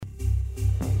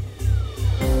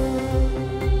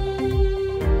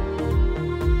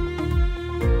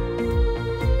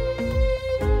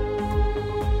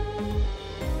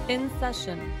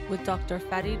Session with Dr.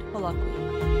 Farid Holakwi.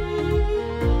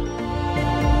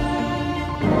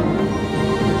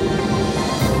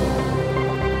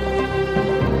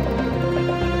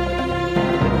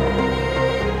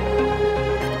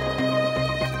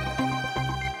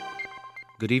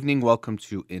 Good evening. Welcome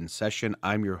to In Session.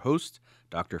 I'm your host,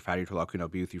 Dr. Farid Holakwi, and I'll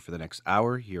be with you for the next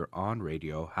hour here on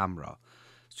Radio Hamra.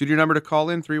 Studio number to call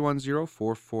in,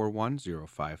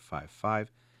 310-441-0555.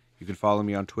 You can follow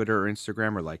me on Twitter or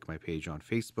Instagram or like my page on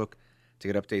Facebook to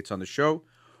get updates on the show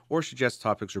or suggest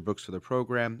topics or books for the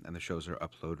program. And the shows are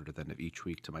uploaded at the end of each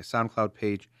week to my SoundCloud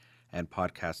page and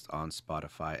podcast on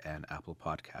Spotify and Apple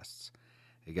Podcasts.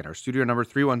 Again, our studio number,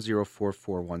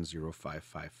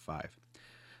 310-441-0555.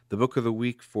 The book of the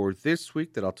week for this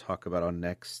week that I'll talk about on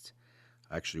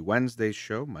Wednesday's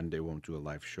show. Monday won't do a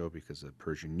live show because of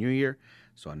Persian New Year.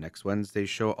 So on next Wednesday's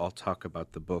show, I'll talk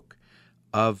about the book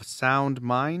Of Sound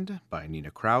Mind by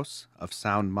Nina Kraus. Of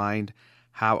Sound Mind,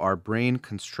 How Our Brain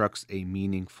Constructs a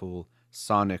Meaningful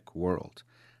Sonic World.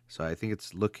 So I think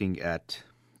it's looking at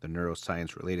the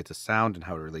neuroscience related to sound and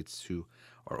how it relates to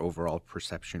our overall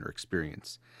perception or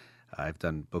experience. I've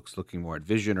done books looking more at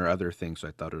vision or other things, so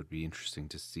I thought it would be interesting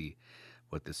to see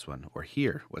what this one, or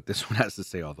hear what this one has to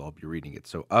say, although I'll be reading it.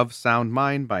 So, Of Sound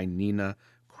Mind by Nina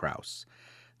Kraus.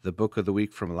 The book of the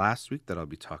week from last week that I'll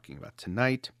be talking about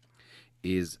tonight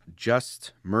is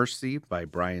Just Mercy by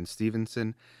Bryan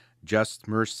Stevenson. Just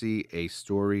Mercy, a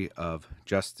story of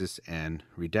justice and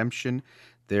redemption.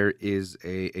 There is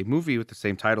a movie with the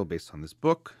same title based on this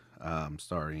book,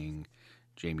 starring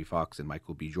Jamie Foxx and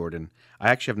Michael B. Jordan. I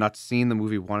actually have not seen the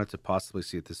movie, wanted to possibly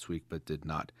see it this week, but did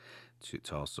not, to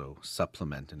also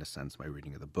supplement, in a sense, my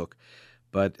reading of the book.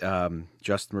 But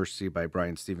Just Mercy by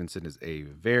Bryan Stevenson is a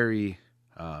very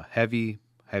heavy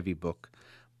book,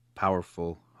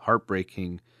 powerful,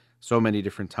 heartbreaking, so many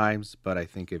different times, but I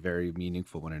think a very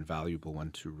meaningful one and valuable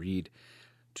one to read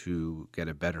to get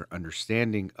a better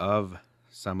understanding of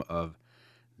some of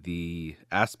the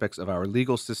aspects of our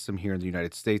legal system here in the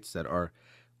United States that are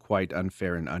quite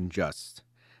unfair and unjust,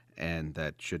 and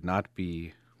that should not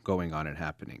be going on and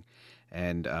happening.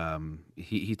 And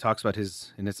he talks about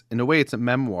in a way, it's a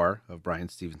memoir of Bryan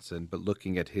Stevenson, but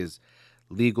looking at his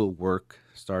legal work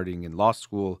starting in law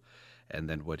school and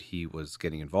then what he was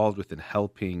getting involved with in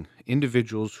helping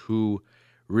individuals who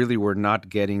really were not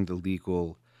getting the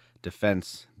legal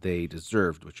defense they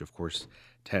deserved, which of course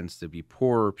tends to be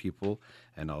poorer people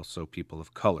and also people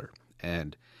of color.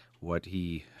 And what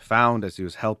he found as he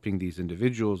was helping these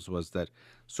individuals was that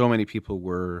so many people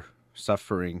were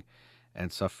suffering in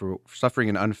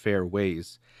unfair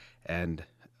ways. And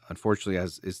unfortunately,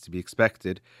 as is to be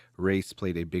expected, race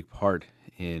played a big part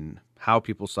in how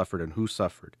people suffered and who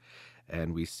suffered.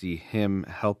 And we see him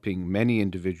helping many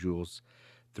individuals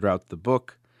throughout the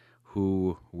book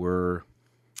who were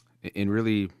in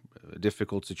really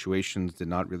difficult situations, did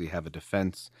not really have a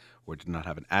defense or did not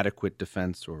have an adequate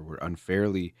defense or were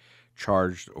unfairly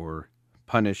charged or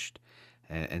punished,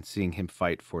 and seeing him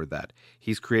fight for that.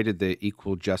 He's created the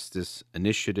Equal Justice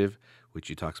Initiative, which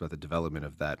he talks about the development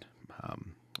of that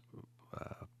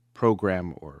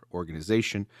program or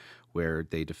organization where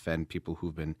they defend people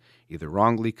who've been either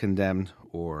wrongly condemned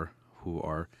or who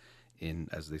are in,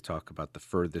 as they talk about, the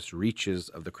furthest reaches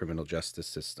of the criminal justice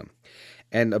system.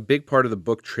 And a big part of the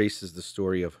book traces the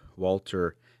story of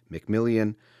Walter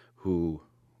McMillian, who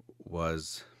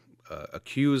was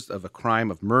accused of a crime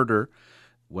of murder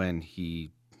when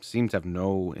he seemed to have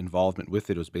no involvement with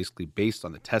it. It was basically based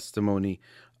on the testimony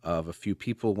of a few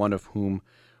people, one of whom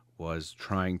was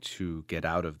trying to get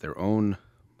out of their own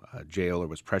jail or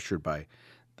was pressured by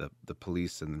the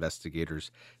police and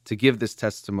investigators to give this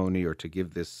testimony or to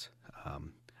give this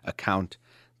account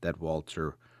that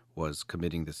Walter was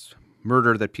committing this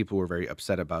murder that people were very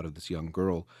upset about, of this young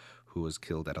girl who was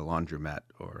killed at a laundromat,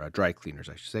 or dry cleaners,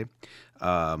 I should say.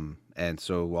 And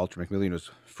so Walter McMillian was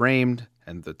framed,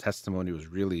 and the testimony was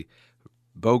really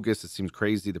bogus. It seems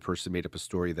crazy. The person made up a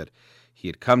story that he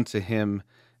had come to him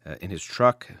in his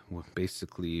truck,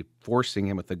 basically forcing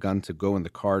him with a gun to go in the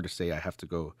car to say, I have to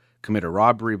go commit a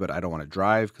robbery, but I don't want to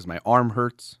drive because my arm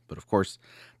hurts. But of course,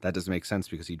 that doesn't make sense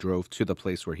because he drove to the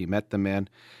place where he met the man.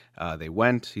 They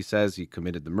went, he says, he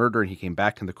committed the murder, and he came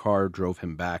back in the car, drove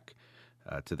him back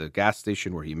to the gas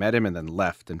station where he met him, and then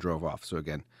left and drove off. So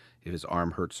again, if his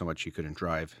arm hurt so much he couldn't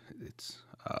drive, it's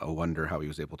a wonder how he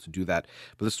was able to do that.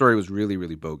 But the story was really,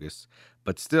 really bogus.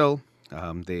 But still,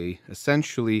 they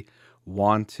essentially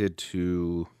wanted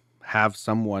to have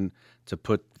someone to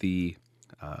put the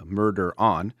murder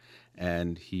on,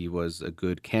 and he was a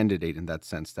good candidate in that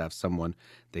sense to have someone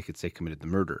they could say committed the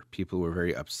murder. People were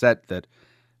very upset that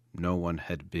no one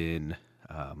had been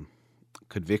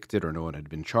convicted or no one had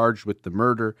been charged with the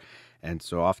murder. And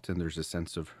so often there's a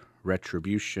sense of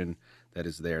retribution that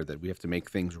is there, that we have to make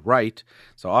things right.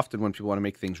 So often when people want to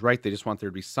make things right, they just want there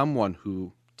to be someone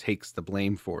who takes the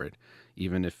blame for it,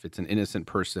 even if it's an innocent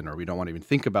person, or we don't want to even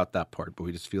think about that part, but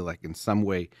we just feel like in some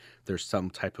way there's some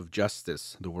type of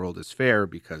justice. The world is fair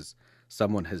because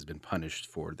someone has been punished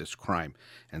for this crime.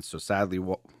 And so sadly,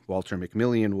 Walter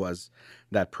McMillian was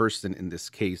that person in this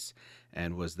case,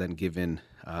 and was then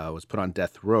was put on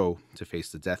death row to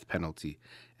face the death penalty.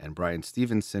 And Bryan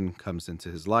Stevenson comes into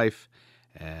his life,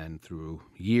 and through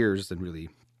years and really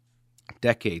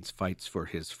decades fights for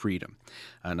his freedom.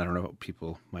 And I don't know,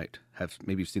 people might have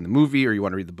maybe seen the movie, or you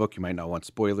want to read the book, you might not want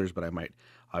spoilers, but I might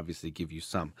obviously give you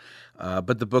some.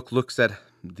 But the book looks at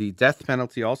the death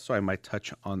penalty also. I might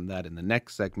touch on that in the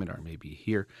next segment, or maybe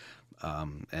here.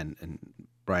 And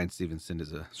Bryan Stevenson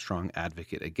is a strong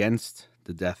advocate against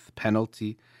the death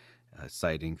penalty,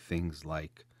 citing things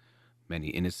like many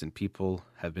innocent people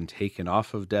have been taken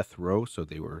off of death row, so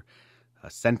they were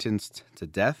sentenced to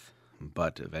death,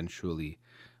 but eventually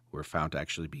were found to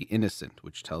actually be innocent,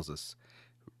 which tells us,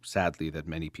 sadly, that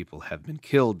many people have been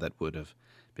killed that would have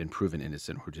been proven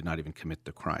innocent or did not even commit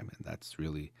the crime, and that's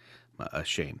really a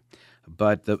shame.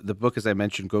 But the book, as I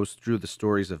mentioned, goes through the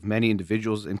stories of many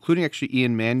individuals, including actually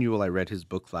Ian Manuel. I read his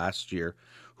book last year,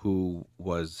 who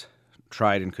was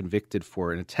tried and convicted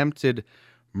for an attempted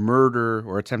murder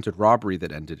or attempted robbery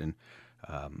that ended in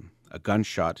a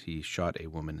gunshot. He shot a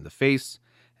woman in the face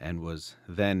and was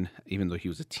then, even though he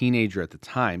was a teenager at the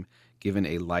time, given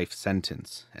a life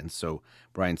sentence. And so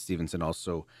Bryan Stevenson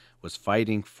also was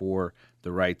fighting for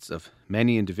the rights of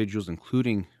many individuals,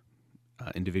 including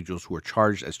individuals who were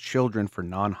charged as children for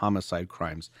non-homicide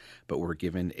crimes, but were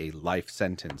given a life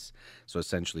sentence. So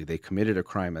essentially they committed a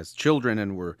crime as children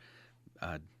and were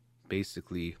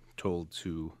basically told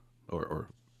to, or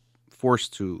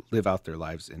forced to live out their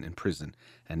lives in prison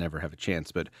and never have a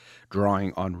chance. But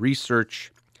drawing on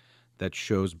research that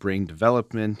shows brain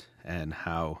development and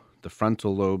how the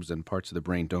frontal lobes and parts of the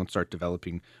brain don't start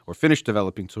developing or finish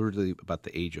developing until really about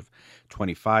the age of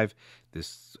 25.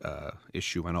 This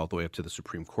issue went all the way up to the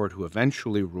Supreme Court, who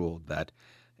eventually ruled that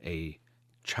a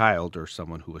child or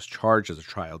someone who was charged as a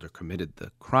child or committed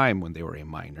the crime when they were a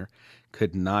minor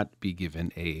could not be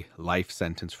given a life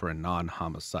sentence for a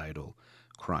non-homicidal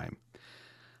crime.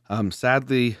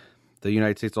 Sadly, the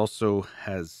United States also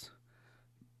has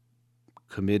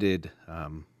committed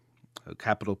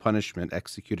capital punishment,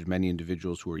 executed many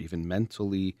individuals who were even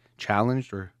mentally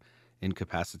challenged or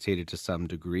incapacitated to some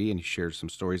degree. And he shares some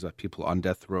stories about people on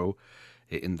death row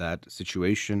in that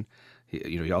situation.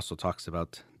 He also talks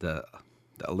about the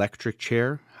electric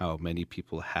chair, how many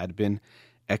people had been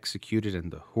executed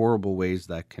and the horrible ways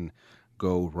that can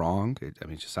go wrong. It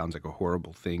just sounds like a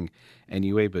horrible thing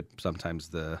anyway, but sometimes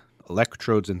the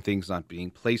electrodes and things not being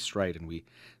placed right, and we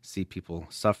see people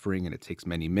suffering, and it takes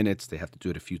many minutes. They have to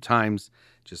do it a few times.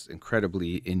 Just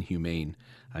incredibly inhumane.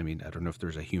 I don't know if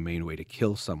there's a humane way to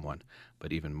kill someone,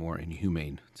 but even more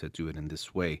inhumane to do it in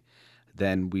this way.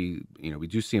 Then we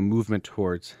do see a movement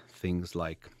towards things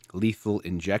like lethal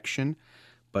injection,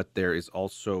 but there is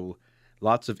also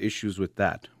lots of issues with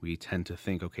that. We tend to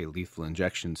think, okay, lethal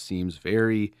injection seems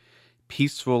very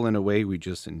peaceful in a way. We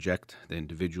just inject the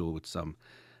individual with some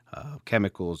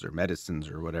chemicals or medicines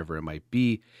or whatever it might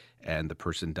be, and the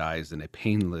person dies in a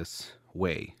painless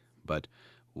way. But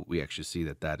we actually see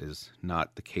that that is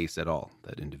not the case at all,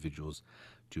 that individuals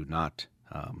do not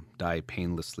die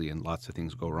painlessly, and lots of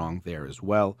things go wrong there as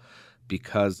well.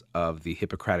 Because of the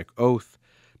Hippocratic Oath,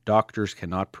 doctors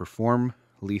cannot perform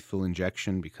lethal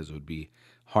injection because it would be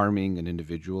harming an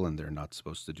individual, and they're not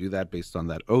supposed to do that based on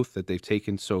that oath that they've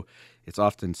taken. So it's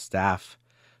often staff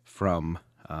from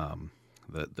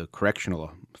the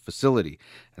correctional facility.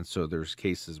 And so there's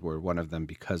cases where one of them,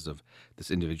 because of this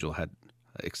individual had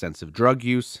extensive drug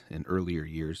use in earlier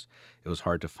years, it was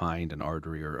hard to find an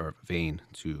artery or a vein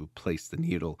to place the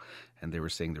needle. And they were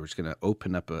saying they were just going to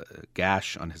open up a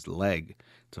gash on his leg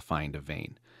to find a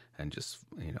vein and just,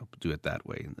 do it that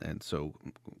way. And so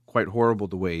quite horrible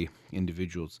the way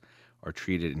individuals are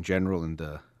treated in general in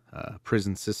the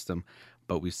prison system.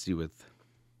 But we see with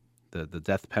the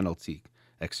death penalty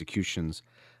executions,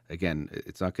 again,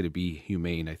 it's not going to be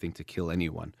humane, I think, to kill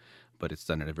anyone, but it's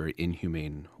done in a very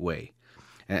inhumane way.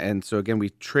 And so, again, we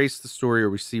trace the story, or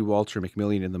we see Walter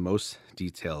McMillian in the most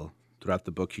detail throughout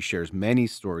the book. He shares many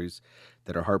stories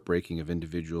that are heartbreaking of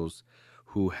individuals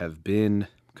who have been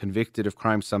convicted of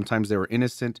crimes. Sometimes they were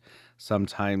innocent.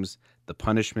 Sometimes the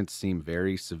punishments seem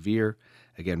very severe.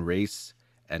 Again, race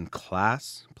and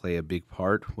class play a big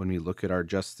part when we look at our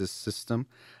justice system.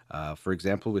 For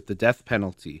example, with the death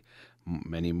penalty,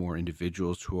 Many more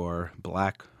individuals who are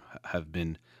black have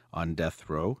been on death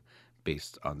row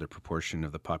based on the proportion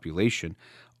of the population.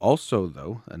 Also,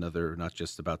 though, another, not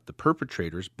just about the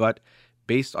perpetrators, but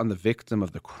based on the victim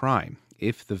of the crime.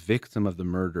 If the victim of the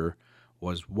murder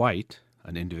was white,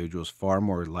 an individual is far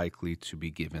more likely to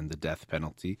be given the death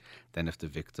penalty than if the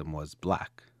victim was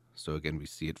black. So again, we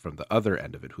see it from the other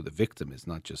end of it, who the victim is,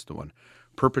 not just the one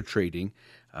perpetrating.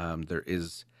 There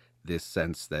is this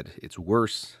sense that it's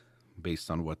worse based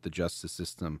on what the justice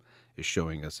system is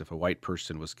showing us if a white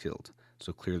person was killed.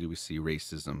 So clearly we see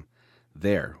racism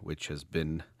there, which has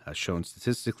been shown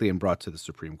statistically and brought to the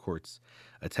Supreme Court's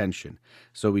attention.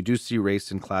 So we do see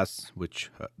race and class,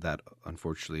 which that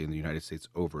unfortunately in the United States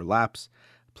overlaps,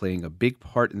 playing a big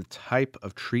part in the type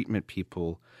of treatment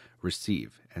people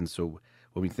receive. And so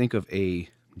when we think of a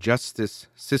justice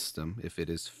system, if it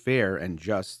is fair and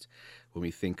just, when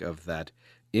we think of that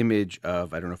image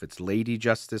of, I don't know if it's Lady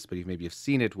Justice, but you maybe have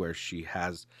seen it, where she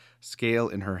has scale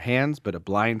in her hands but a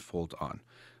blindfold on,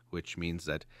 which means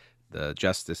that the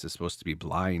justice is supposed to be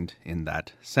blind in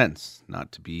that sense, not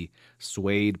to be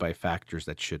swayed by factors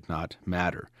that should not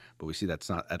matter. But we see that's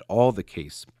not at all the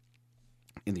case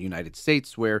in the United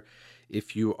States, where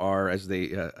if you are, as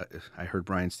I heard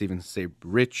Brian Stevens say,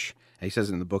 rich, and he says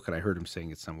it in the book, and I heard him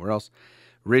saying it somewhere else,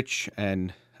 rich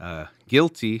and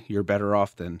guilty, you're better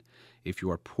off than if you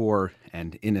are poor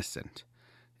and innocent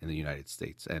in the United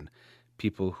States. And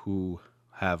people who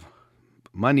have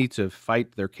money to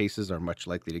fight their cases are much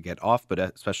likely to get off, but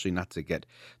especially not to get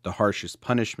the harshest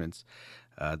punishments.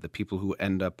 The people who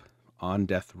end up on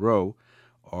death row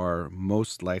are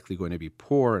most likely going to be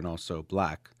poor and also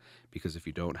black, because if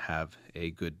you don't have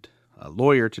a good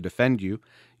lawyer to defend you,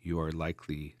 you are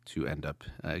likely to end up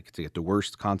to get the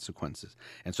worst consequences.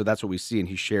 And so that's what we see. And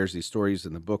he shares these stories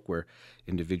in the book where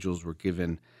individuals were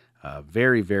given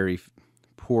very, very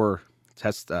poor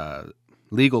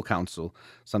legal counsel.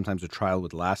 Sometimes a trial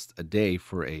would last a day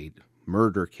for a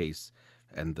murder case,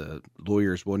 and the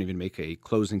lawyers won't even make a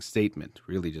closing statement.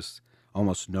 Really, just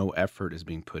almost no effort is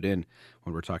being put in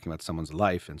when we're talking about someone's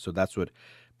life. And so that's what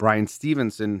Brian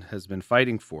Stevenson has been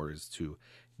fighting for, is to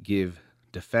give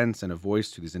defense and a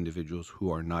voice to these individuals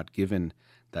who are not given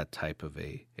that type of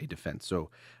a defense. So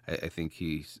I think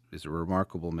he is a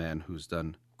remarkable man who's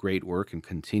done great work and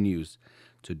continues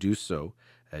to do so.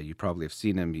 You probably have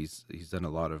seen him. He's done a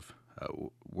lot of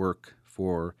work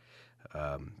for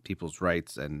people's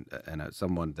rights, and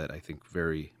someone that I think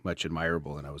very much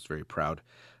admirable, and I was very proud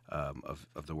of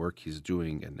the work he's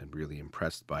doing, and really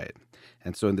impressed by it.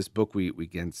 And so in this book, we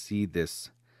again see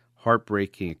this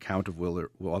heartbreaking account of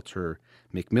Walter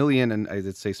McMillian, and I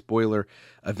did say spoiler,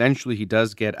 eventually he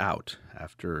does get out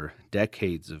after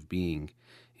decades of being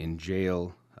in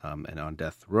jail and on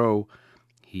death row.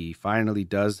 He finally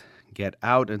does get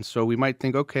out, and so we might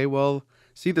think, okay, well,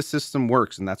 see, the system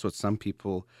works, and that's what some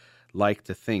people like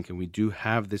to think. And we do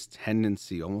have this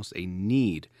tendency, almost a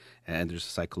need, and there's a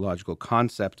psychological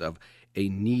concept of a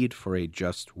need for a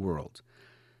just world.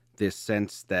 This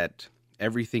sense that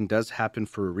everything does happen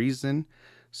for a reason,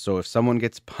 so if someone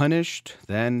gets punished,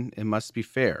 then it must be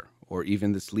fair. Or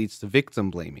even this leads to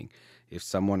victim blaming. If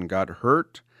someone got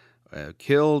hurt,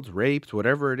 killed, raped,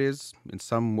 whatever it is, in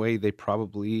some way they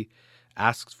probably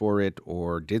asked for it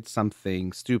or did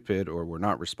something stupid or were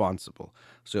not responsible.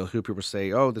 So you'll hear people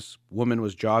say, oh, this woman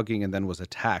was jogging and then was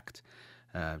attacked.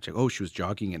 It's like, oh, she was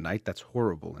jogging at night? That's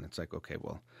horrible. And it's like, okay,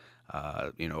 well,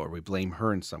 or we blame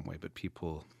her in some way. But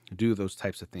people do those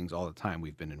types of things all the time.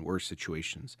 We've been in worse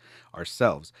situations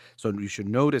ourselves. So you should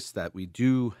notice that we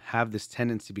do have this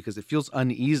tendency, because it feels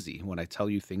uneasy when I tell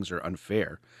you things are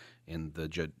unfair in the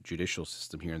judicial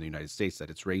system here in the United States, that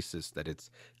it's racist, that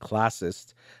it's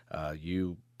classist.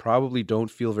 You probably don't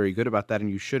feel very good about that, and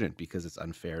you shouldn't, because it's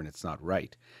unfair and it's not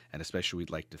right. And especially we'd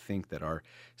like to think that our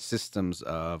systems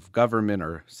of government,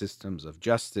 our systems of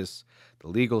justice, the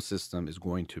legal system is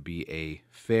going to be a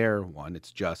fair one.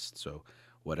 It's just. So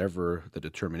whatever the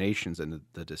determinations and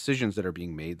the decisions that are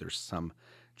being made, there's some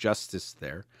justice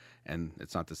there. And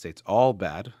it's not to say it's all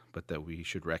bad, but that we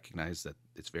should recognize that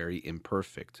it's very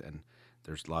imperfect and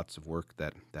there's lots of work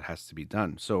that has to be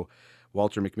done. So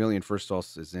Walter McMillian, first of all,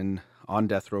 is on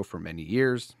death row for many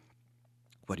years.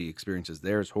 What he experiences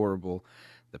there is horrible.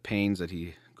 The pains that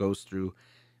he goes through,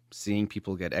 seeing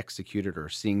people get executed or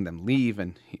seeing them leave.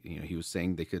 And he was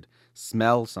saying they could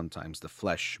smell sometimes the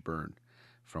flesh burn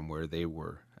from where they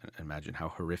were. Imagine how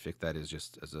horrific that is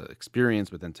just as an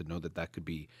experience, but then to know that that could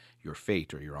be your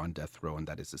fate, or you're on death row, and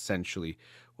that is essentially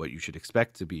what you should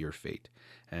expect to be your fate,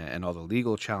 and all the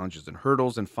legal challenges and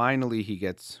hurdles. And finally, he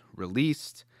gets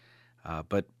released,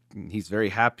 but he's very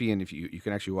happy, and if you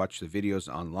can actually watch the videos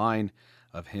online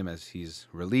of him as he's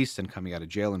released and coming out of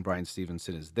jail, and Bryan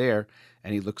Stevenson is there,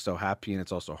 and he looks so happy, and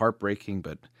it's also heartbreaking,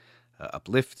 but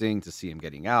uplifting to see him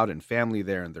getting out and family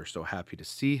there, and they're so happy to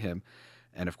see him.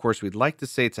 And of course, we'd like to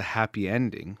say it's a happy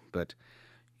ending, but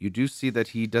you do see that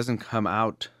he doesn't come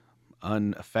out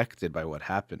unaffected by what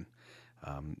happened.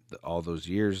 All those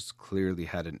years clearly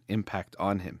had an impact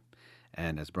on him.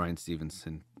 And as Bryan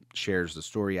Stevenson shares the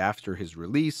story after his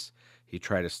release, he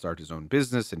tried to start his own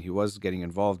business and he was getting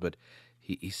involved, but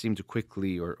he seemed to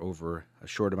quickly or over a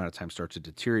short amount of time start to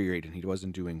deteriorate, and he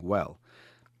wasn't doing well.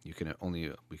 We can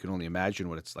only imagine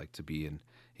what it's like to be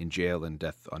in jail and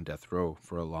on death row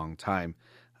for a long time.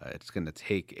 It's going to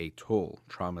take a toll.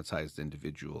 Traumatized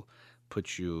individual,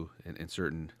 put you in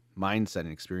certain mindset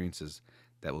and experiences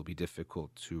that will be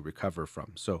difficult to recover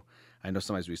from. So I know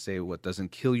sometimes we say what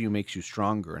doesn't kill you makes you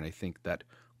stronger, and I think that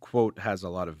quote has a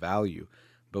lot of value.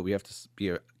 But we have to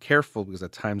be careful, because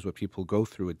at times what people go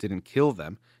through, it didn't kill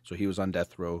them. So he was on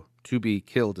death row to be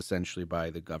killed essentially by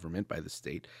the government, by the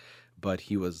state. But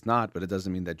he was not. But it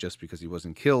doesn't mean that just because he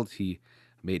wasn't killed, it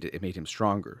made him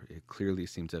stronger. It clearly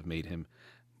seemed to have made him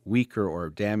weaker or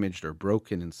damaged or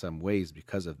broken in some ways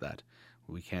because of that.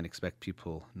 We can't expect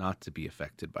people not to be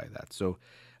affected by that. So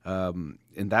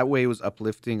in that way, it was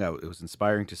uplifting. It was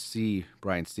inspiring to see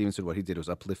Bryan Stevenson. What he did was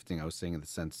uplifting, I was saying, in the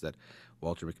sense that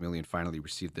Walter McMillian finally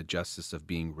received the justice of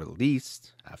being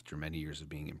released after many years of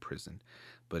being in prison.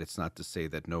 But it's not to say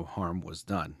that no harm was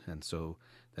done, and so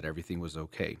that everything was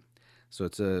okay. So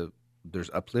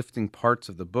there's uplifting parts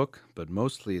of the book, but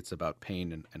mostly it's about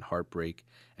pain and heartbreak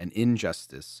and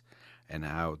injustice, and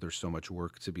how there's so much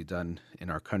work to be done in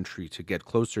our country to get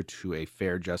closer to a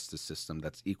fair justice system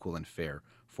that's equal and fair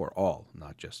for all,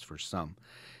 not just for some.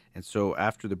 And so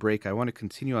after the break, I want to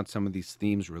continue on some of these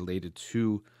themes related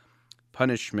to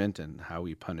punishment and how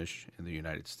we punish in the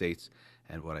United States,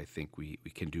 and what I think we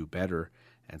can do better,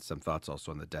 and some thoughts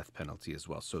also on the death penalty as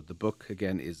well. So the book,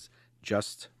 again, is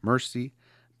Just Mercy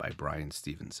by Bryan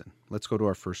Stevenson. Let's go to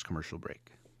our first commercial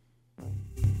break.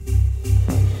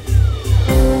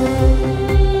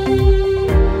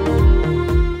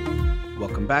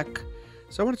 Welcome back.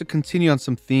 So I wanted to continue on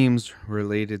some themes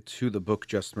related to the book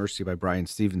Just Mercy by Bryan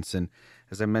Stevenson.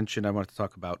 As I mentioned, I wanted to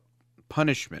talk about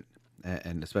punishment,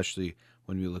 and especially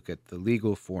when we look at the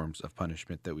legal forms of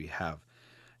punishment that we have,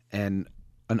 and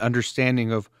an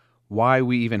understanding of why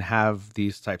we even have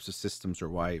these types of systems, or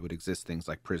why it would exist things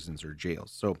like prisons or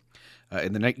jails. So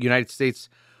in the United States,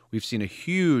 we've seen a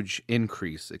huge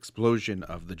explosion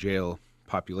of the jail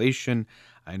population.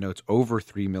 I know it's over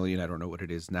 3 million. I don't know what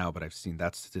it is now, but I've seen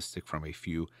that statistic from a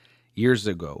few years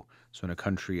ago. So in a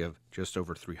country of just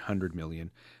over 300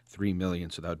 million, 3 million,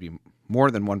 so that would be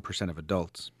more than 1% of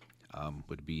adults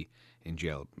would be in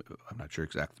jail. I'm not sure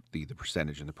exactly the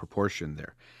percentage and the proportion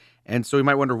there. And so you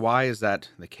might wonder, why is that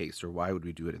the case, or why would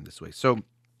we do it in this way? So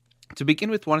to begin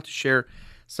with, I wanted to share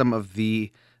some of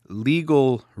the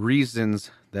legal reasons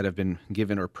that have been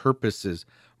given, or purposes,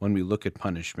 when we look at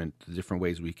punishment, the different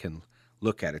ways we can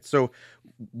look at it. So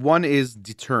one is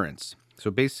deterrence. So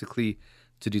basically,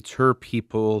 to deter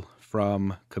people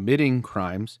from committing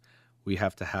crimes, we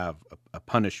have to have a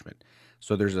punishment.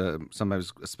 So there's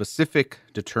sometimes a specific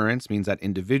deterrence, means that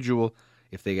individual,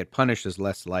 if they get punished, is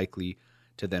less likely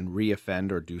to then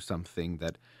reoffend or do something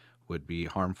that would be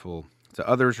harmful to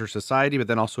others or society, but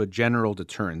then also a general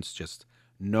deterrence, just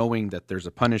knowing that there's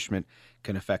a punishment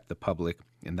can affect the public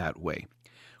in that way.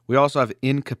 We also have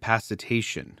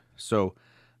incapacitation. So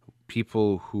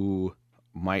people who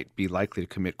might be likely to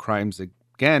commit crimes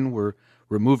again, we're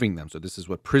removing them. So this is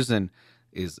what prison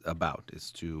is about,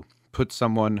 is to put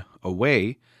someone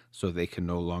away so they can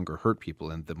no longer hurt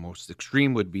people. And the most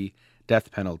extreme would be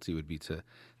death penalty, would be to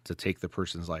take the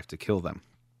person's life, to kill them.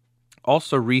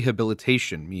 Also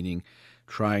rehabilitation, meaning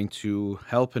trying to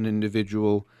help an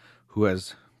individual who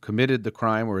has committed the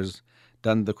crime or has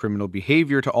done the criminal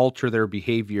behavior to alter their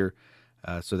behavior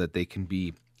so that they can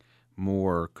be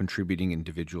more contributing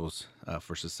individuals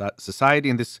for society.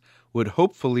 And this would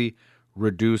hopefully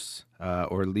reduce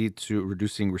or lead to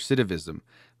reducing recidivism,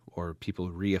 or people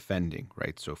reoffending,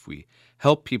 right? So if we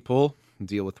help people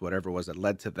deal with whatever it was that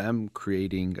led to them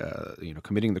committing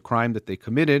the crime that they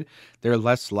committed, they're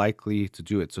less likely to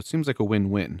do it. So it seems like a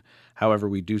win-win. However,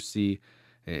 we do see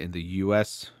in the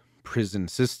U.S. prison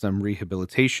system,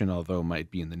 rehabilitation, although it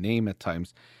might be in the name at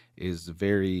times, is a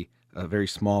very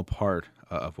small part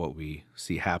of what we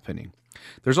see happening.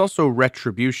 There's also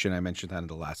retribution. I mentioned that in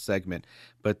the last segment,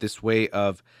 but this way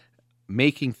of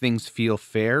making things feel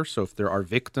fair. So if there are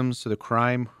victims to the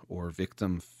crime or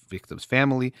victim's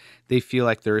family, they feel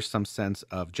like there is some sense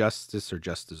of justice or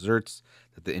just desserts,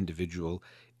 that the individual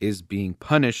is being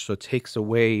punished. So it takes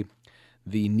away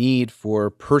the need for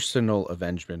personal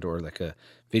avengement or like a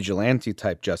vigilante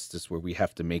type justice where we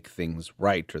have to make things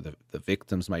right, or the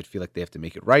victims might feel like they have to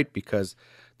make it right because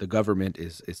the government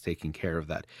is taking care of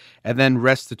that. And then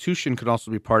restitution could also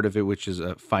be part of it, which is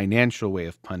a financial way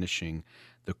of punishing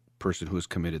the person who has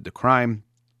committed the crime,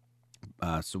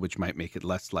 so which might make it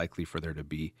less likely for there to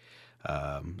be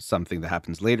something that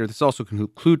happens later. This also can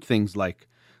include things like,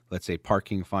 let's say,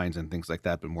 parking fines and things like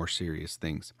that, but more serious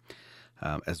things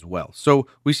as well. So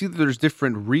we see that there's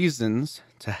different reasons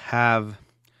to have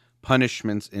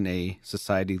punishments in a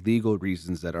society, legal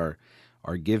reasons that are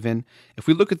given. If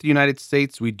we look at the United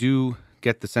States, we do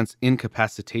get the sense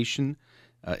incapacitation.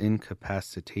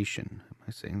 Incapacitation. Am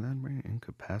I saying that right?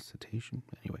 Incapacitation.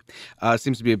 Anyway,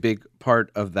 seems to be a big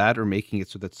part of that, or making it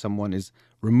so that someone is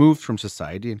removed from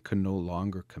society and can no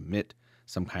longer commit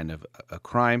some kind of a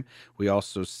crime. We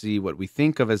also see what we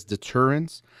think of as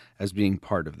deterrence as being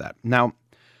part of that. Now,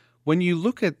 when you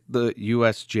look at the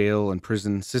U.S. jail and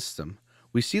prison system,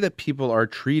 we see that people are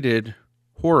treated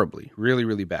horribly, really,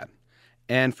 really bad.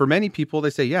 And for many people, they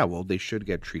say, yeah, well, they should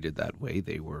get treated that way.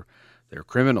 They're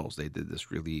criminals. They did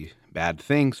this really bad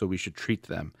thing, so we should treat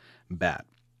them bad.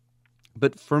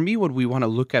 But for me, what we want to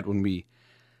look at when we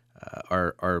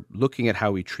are looking at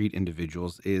how we treat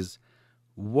individuals is,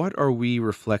 what are we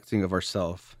reflecting of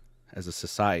ourselves as a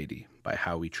society by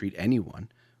how we treat anyone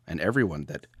and everyone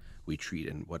that we treat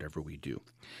in whatever we do?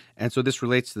 And so this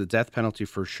relates to the death penalty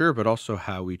for sure, but also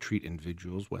how we treat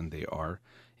individuals when they are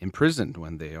imprisoned,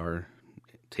 when they are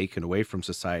taken away from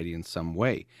society in some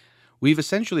way. We've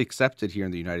essentially accepted here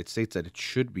in the United States that it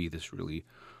should be this really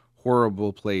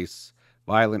horrible place,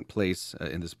 violent place.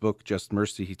 In this book, Just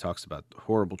Mercy, he talks about the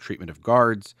horrible treatment of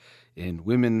guards in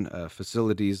women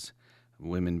facilities.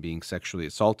 Women being sexually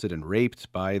assaulted and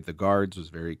raped by the guards was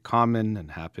very common and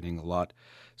happening a lot.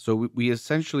 So we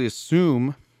essentially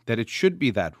assume that it should be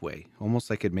that way,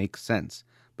 almost like it makes sense.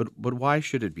 But why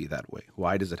should it be that way?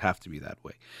 Why does it have to be that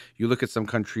way? You look at some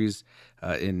countries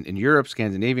in Europe,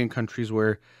 Scandinavian countries,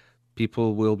 where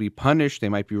people will be punished. They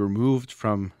might be removed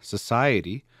from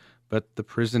society, but the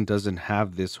prison doesn't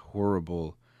have this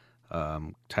horrible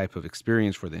type of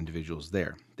experience for the individuals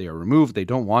there. They are removed. They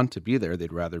don't want to be there.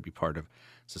 They'd rather be part of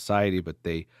society, but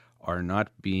they are not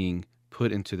being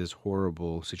put into this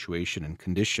horrible situation and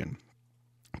condition.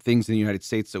 Things in the United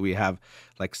States that we have,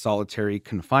 like solitary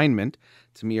confinement,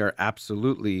 to me are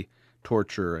absolutely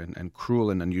torture and cruel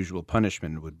and unusual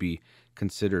punishment, would be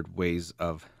considered ways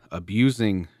of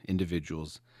abusing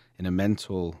individuals in a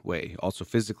mental way. Also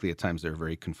physically, at times they're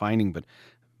very confining, but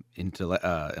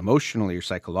emotionally or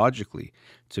psychologically,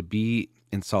 to be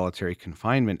in solitary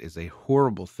confinement is a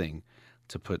horrible thing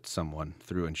to put someone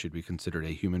through and should be considered a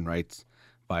human rights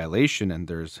violation, and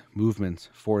there's movements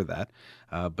for that.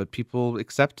 But people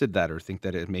accepted that or think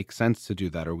that it makes sense to do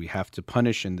that, or we have to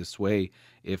punish in this way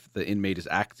if the inmate is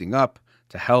acting up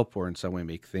to help or in some way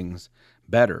make things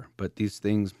better. But these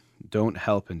things don't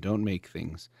help and don't make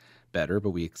things better,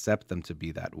 but we accept them to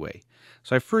be that way.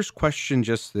 So I first question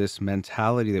just this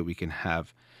mentality that we can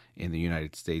have in the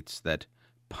United States, that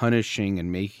punishing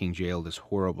and making jail this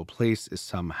horrible place is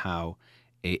somehow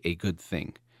a good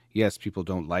thing. Yes, people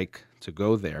don't like to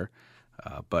go there,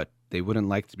 but they wouldn't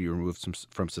like to be removed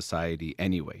from society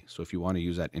anyway. So if you want to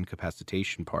use that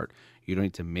incapacitation part, you don't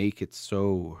need to make it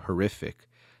so horrific.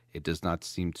 It does not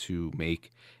seem to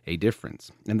make a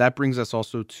difference. And that brings us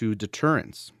also to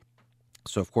deterrence.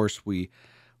 So, of course, we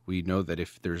know that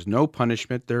if there's no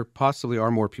punishment, there possibly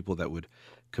are more people that would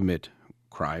commit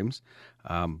crimes,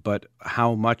 but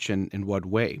how much and in what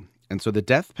way? And so the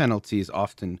death penalty is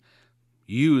often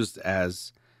used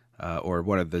as, or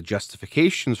one of the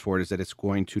justifications for it is that it's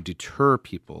going to deter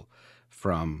people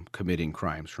from committing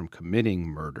crimes, from committing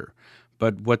murder.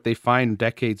 But what they find,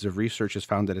 decades of research has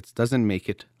found that it doesn't make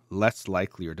it less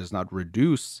likely or does not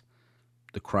reduce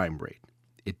the crime rate.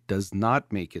 It does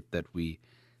not make it that we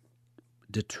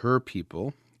deter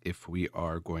people if we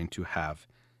are going to have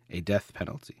a death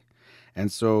penalty.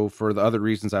 And so for the other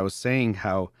reasons I was saying,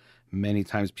 how many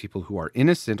times people who are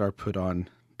innocent are put on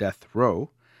death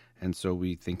row. And so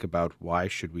we think about, why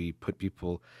should we put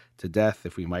people to death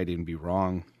if we might even be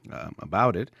wrong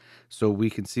about it? So we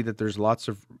can see that there's lots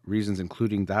of reasons,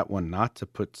 including that one, not to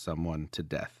put someone to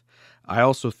death. I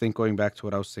also think, going back to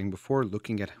what I was saying before,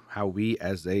 looking at how we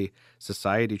as a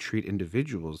society treat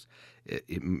individuals,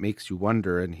 it makes you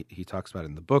wonder, and he talks about it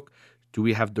in the book, do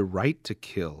we have the right to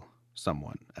kill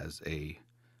someone as a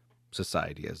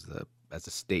society, as the as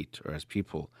a state or as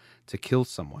people to kill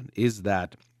someone? Is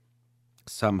that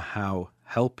somehow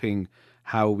helping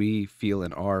how we feel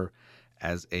and are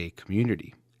as a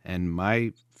community? And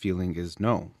my feeling is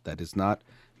no, that is not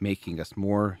making us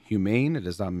more humane. It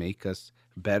does not make us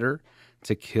better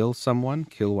to kill someone,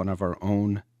 kill one of our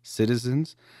own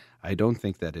citizens. I don't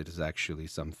think that it is actually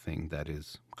something that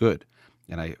is good.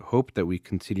 And I hope that we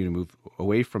continue to move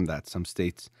away from that. Some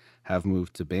states have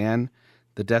moved to ban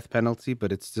the death penalty,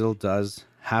 but it still does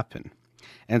happen.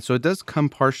 And so it does come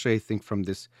partially, I think, from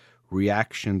this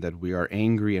reaction that we are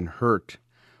angry and hurt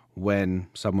when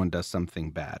someone does something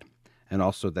bad. And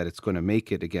also that it's going to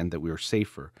make it, again, that we are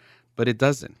safer. But it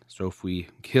doesn't. So if we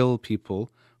kill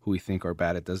people who we think are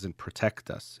bad, it doesn't protect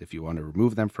us. If you want to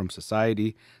remove them from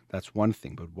society, that's one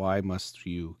thing. But why must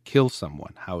you kill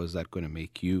someone? How is that going to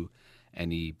make you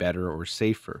any better or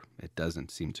safer? It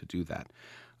doesn't seem to do that.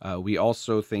 We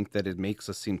also think that it makes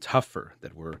us seem tougher,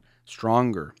 that we're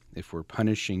stronger if we're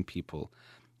punishing people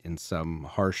in some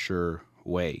harsher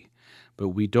way. But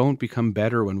we don't become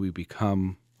better when we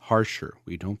become harsher.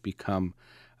 We don't become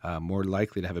more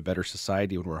likely to have a better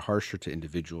society when we're harsher to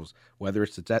individuals, whether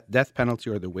it's the death penalty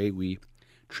or the way we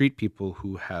treat people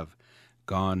who have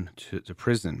gone to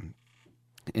prison.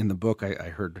 In the book, I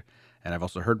heard, and I've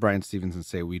also heard Brian Stevenson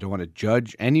say, we don't want to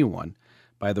judge anyone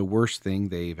by the worst thing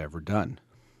they've ever done.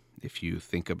 If you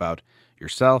think about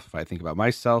yourself, if I think about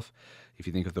myself, if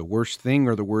you think of the worst thing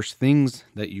or the worst things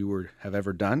that you have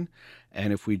ever done,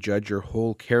 and if we judge your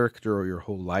whole character or your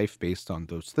whole life based on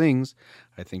those things,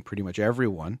 I think pretty much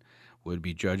everyone would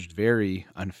be judged very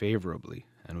unfavorably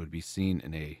and would be seen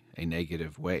in a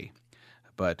negative way.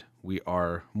 But we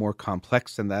are more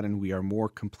complex than that, and we are more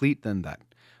complete than that.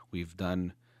 We've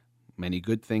done many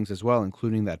good things as well,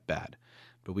 including that bad.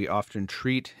 But we often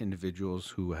treat individuals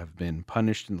who have been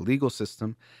punished in the legal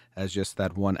system as just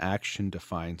that one action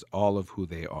defines all of who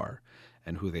they are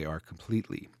and who they are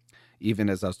completely.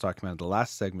 Even as I was talking about in the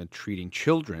last segment, treating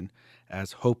children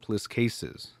as hopeless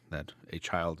cases, that a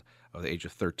child of the age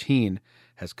of 13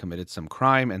 has committed some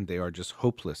crime and they are just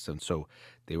hopeless. And so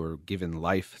they were given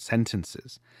life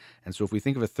sentences. And so if we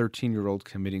think of a 13-year-old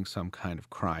committing some kind of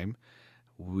crime,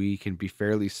 we can be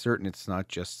fairly certain it's not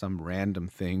just some random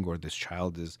thing or this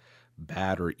child is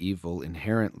bad or evil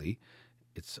inherently.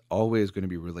 It's always going to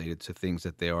be related to things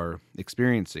that they are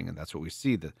experiencing. And that's what we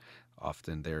see, that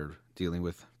often they're dealing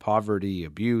with poverty,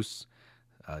 abuse,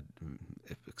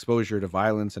 exposure to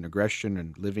violence and aggression,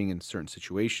 and living in certain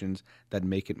situations that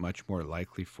make it much more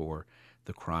likely for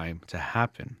the crime to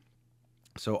happen.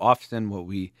 So often what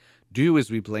we do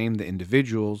is we blame the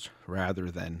individuals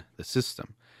rather than the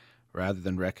system, rather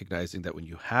than recognizing that when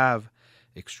you have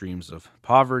extremes of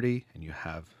poverty and you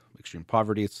have extreme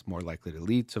poverty, it's more likely to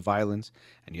lead to violence,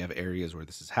 and you have areas where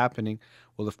this is happening.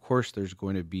 Well, of course, there's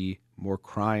going to be more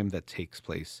crime that takes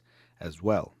place as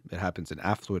well. It happens in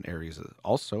affluent areas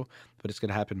also, but it's going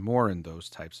to happen more in those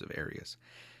types of areas.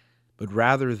 But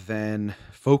rather than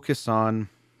focus on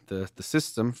the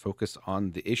system, focus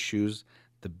on the issues,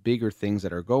 the bigger things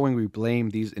that are going, we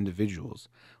blame these individuals.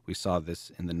 We saw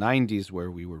this in the 90s where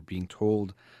we were being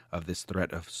told of this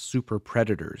threat of super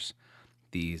predators,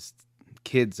 these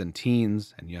kids and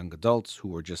teens and young adults who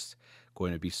were just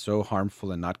going to be so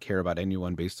harmful and not care about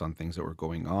anyone based on things that were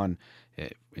going on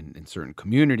in certain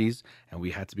communities, and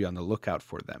we had to be on the lookout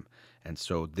for them. And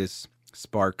so this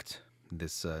sparked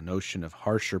this notion of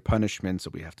harsher punishments,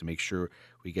 so we have to make sure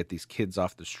we get these kids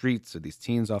off the streets or these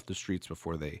teens off the streets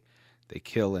before they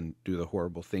kill and do the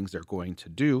horrible things they're going to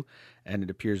do. And it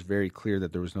appears very clear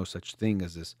that there was no such thing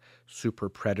as this super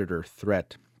predator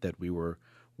threat that we were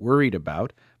worried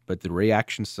about, but the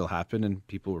reaction still happened and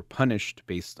people were punished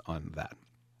based on that.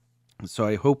 So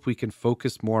I hope we can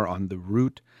focus more on the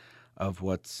root of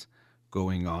what's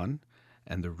going on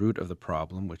and the root of the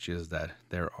problem, which is that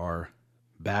there are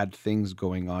bad things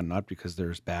going on, not because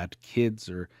there's bad kids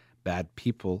or bad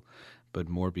people, but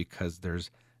more because there's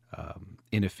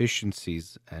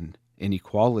inefficiencies and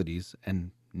inequalities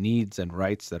and needs and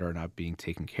rights that are not being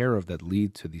taken care of that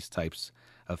lead to these types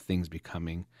of things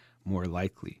becoming more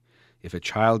likely. If a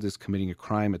child is committing a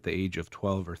crime at the age of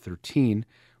 12 or 13,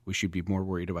 we should be more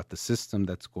worried about the system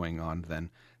that's going on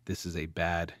than this is a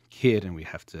bad kid and we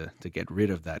have to get rid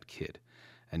of that kid.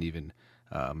 And even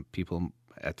people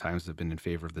at times have been in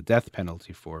favor of the death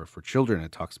penalty for children.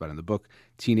 It talks about in the book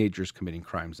teenagers committing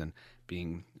crimes and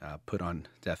being put on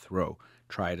death row,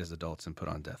 tried as adults and put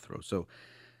on death row. So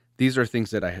these are things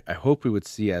that I hope we would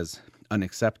see as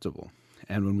unacceptable.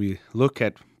 And when we look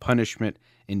at punishment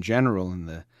in general in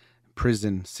the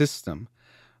prison system,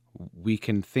 we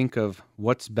can think of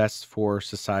what's best for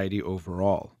society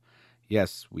overall.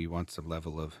 Yes, we want some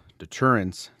level of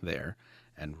deterrence there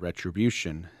and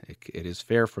retribution, it is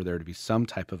fair for there to be some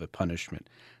type of a punishment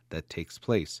that takes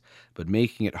place. But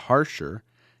making it harsher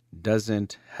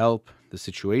doesn't help the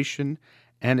situation,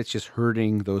 and it's just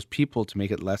hurting those people to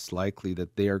make it less likely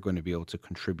that they are going to be able to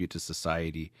contribute to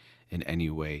society in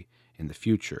any way in the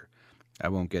future. I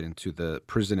won't get into the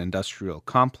prison industrial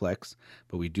complex,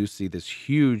 but we do see this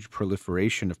huge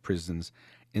proliferation of prisons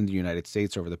in the United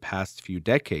States over the past few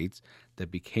decades that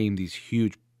became these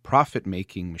huge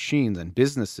profit-making machines and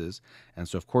businesses. And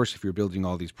so, of course, if you're building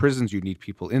all these prisons, you need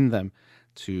people in them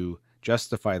to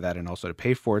justify that and also to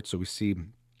pay for it. So we see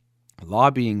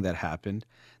lobbying that happened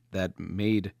that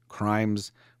made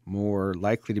crimes more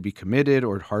likely to be committed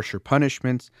or harsher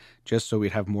punishments just so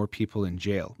we'd have more people in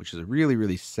jail, which is a really,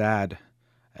 really sad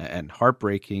and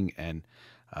heartbreaking and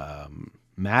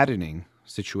maddening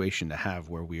situation to have,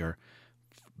 where we are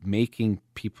making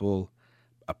people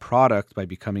a product by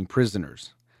becoming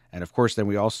prisoners. And of course, then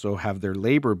we also have their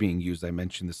labor being used. I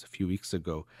mentioned this a few weeks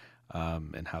ago,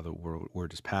 and how the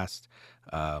word is passed,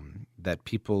 that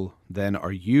people then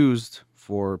are used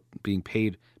for being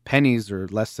paid pennies or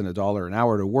less than $1 an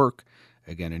hour to work.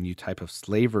 Again, a new type of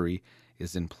slavery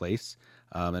is in place,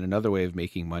 and another way of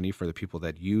making money for the people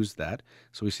that use that.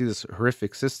 So we see this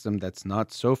horrific system that's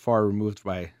not so far removed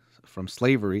from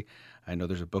slavery. I know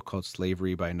there's a book called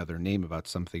Slavery by another name about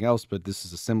something else, but this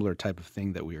is a similar type of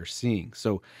thing that we are seeing.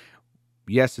 So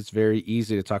yes, it's very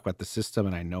easy to talk about the system,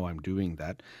 and I know I'm doing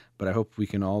that, but I hope we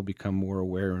can all become more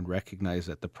aware and recognize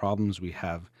that the problems we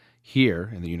have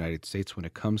here in the United States when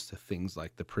it comes to things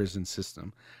like the prison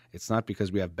system, it's not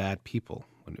because we have bad people.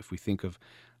 If we think of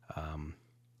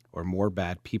or more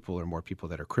bad people or more people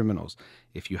that are criminals,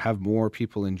 if you have more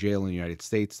people in jail in the United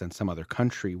States than some other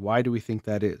country, why do we think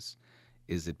that is?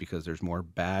 Is it because there's more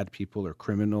bad people or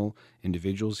criminal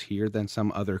individuals here than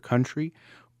some other country?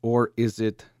 Or is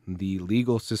it the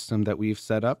legal system that we've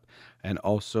set up and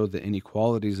also the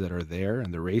inequalities that are there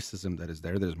and the racism that is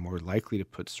there that is more likely to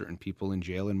put certain people in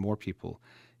jail and more people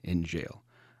in jail?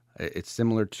 It's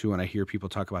similar to when I hear people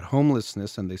talk about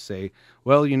homelessness and they say,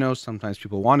 well, sometimes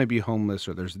people want to be homeless,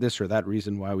 or there's this or that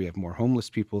reason why we have more homeless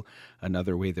people.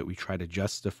 Another way that we try to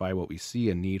justify what we see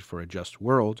a need for a just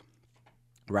world,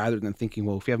 rather than thinking,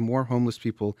 well, if we have more homeless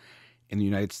people in the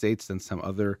United States than some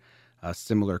other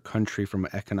similar country from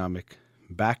an economic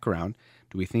background,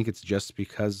 do we think it's just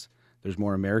because there's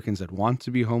more Americans that want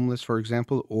to be homeless, for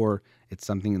example, or it's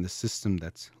something in the system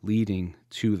that's leading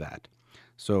to that?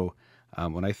 So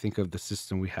when I think of the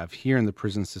system we have here in the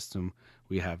prison system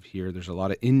we have here, there's a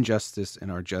lot of injustice in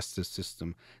our justice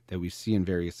system that we see in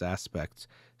various aspects,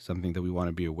 something that we want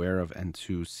to be aware of and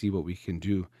to see what we can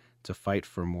do to fight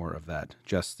for more of that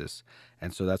justice.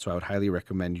 And so that's why I would highly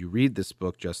recommend you read this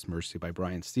book, Just Mercy by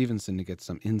Bryan Stevenson, to get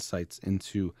some insights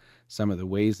into some of the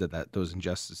ways that those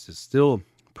injustices still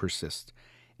persist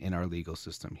in our legal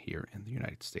system here in the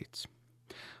United States.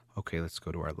 Okay, let's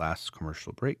go to our last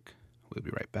commercial break. We'll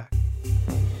be right back.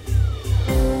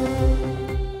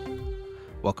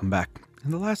 Welcome back. In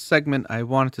the last segment, I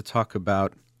wanted to talk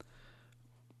about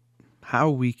how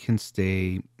we can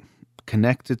stay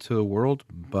connected to the world,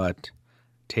 but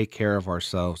take care of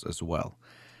ourselves as well.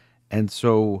 And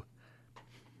so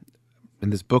in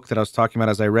this book that I was talking about,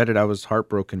 as I read it, I was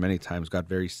heartbroken many times, got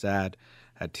very sad,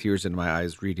 had tears in my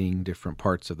eyes reading different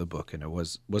parts of the book, and it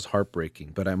was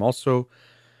heartbreaking. But I'm also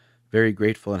very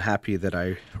grateful and happy that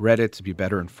I read it to be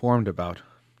better informed about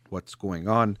what's going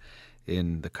on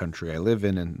in the country I live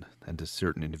in and to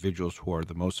certain individuals who are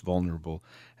the most vulnerable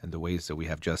and the ways that we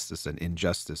have justice and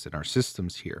injustice in our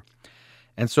systems here.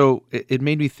 And so it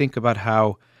made me think about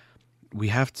how we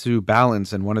have to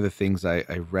balance. And one of the things I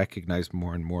recognize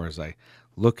more and more as I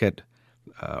look at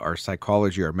our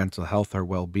psychology, our mental health, our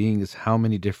well-being, is how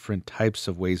many different types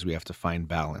of ways we have to find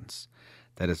balance.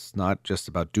 That it's not just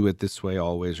about do it this way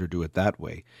always or do it that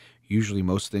way. Usually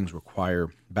most things require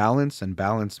balance, and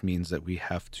balance means that we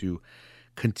have to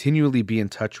continually be in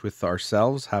touch with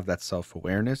ourselves, have that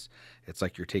self-awareness. It's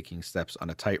like you're taking steps on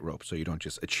a tightrope, so you don't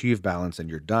just achieve balance and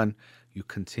you're done. You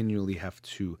continually have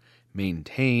to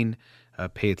maintain,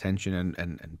 pay attention,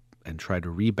 and try to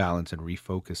rebalance and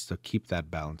refocus to keep that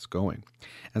balance going.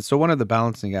 And so one of the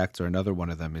balancing acts, or another one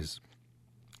of them, is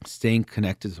staying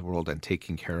connected to the world and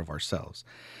taking care of ourselves.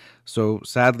 So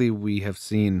sadly, we have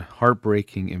seen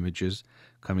heartbreaking images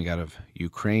coming out of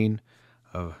Ukraine,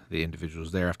 of the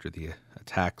individuals there after the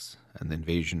attacks and the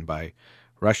invasion by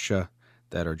Russia,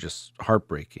 that are just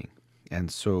heartbreaking. And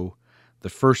so the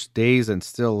first days, and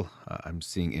still I'm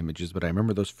seeing images, but I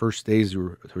remember those first days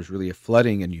there was really a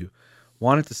flooding, and I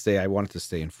wanted to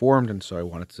stay informed, and so I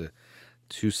wanted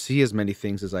to see as many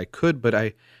things as I could, but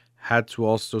I had to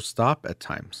also stop at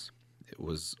times. It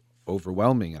was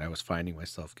overwhelming, and I was finding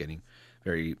myself getting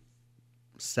very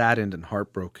saddened and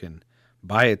heartbroken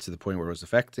by it to the point where it was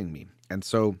affecting me. And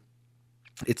so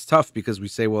it's tough because we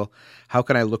say, well, how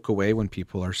can I look away when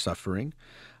people are suffering?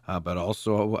 But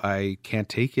also, I can't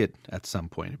take it at some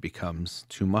point. It becomes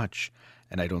too much.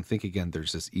 And I don't think, again,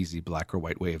 there's this easy black or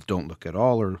white way of don't look at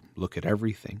all or look at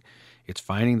everything. It's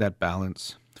finding that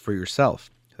balance for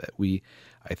yourself that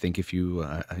I think if you,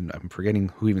 I'm forgetting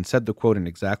who even said the quote and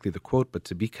exactly the quote, but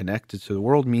to be connected to the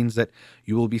world means that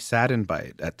you will be saddened by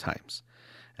it at times.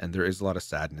 And there is a lot of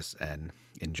sadness and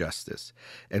injustice.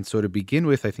 And so to begin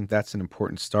with, I think that's an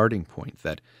important starting point,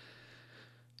 that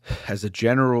as a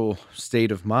general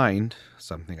state of mind,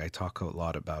 something I talk a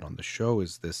lot about on the show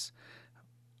is this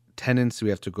tendency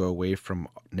we have to go away from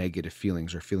negative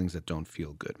feelings or feelings that don't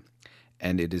feel good.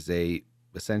 And it is a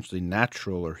essentially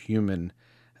natural or human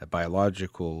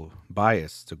biological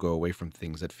bias to go away from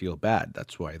things that feel bad.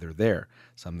 That's why they're there.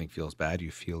 Something feels bad, you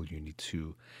feel you need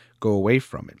to go away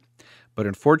from it. But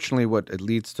unfortunately, what it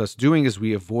leads to us doing is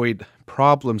we avoid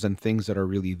problems and things that are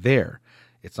really there.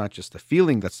 It's not just the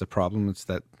feeling that's the problem, it's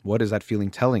that what is that feeling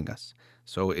telling us?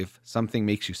 So if something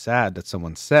makes you sad that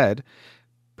someone said,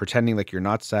 pretending like you're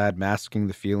not sad, masking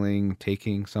the feeling,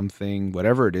 taking something,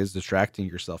 whatever it is, distracting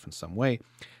yourself in some way,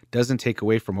 doesn't take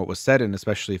away from what was said, and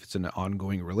especially if it's an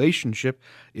ongoing relationship,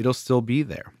 it'll still be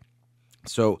there.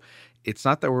 So it's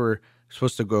not that we're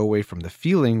supposed to go away from the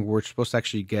feeling, we're supposed to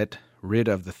actually get rid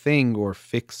of the thing or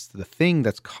fix the thing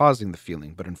that's causing the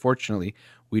feeling. But unfortunately,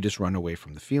 we just run away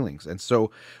from the feelings. And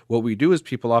so what we do is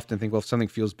people often think, well, if something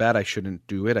feels bad, I shouldn't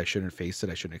do it, I shouldn't face it,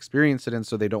 I shouldn't experience it. And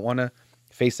so they don't want to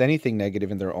face anything negative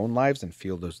in their own lives and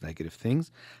feel those negative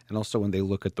things. And also when they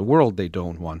look at the world, they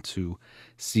don't want to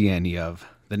see any of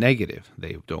the negative.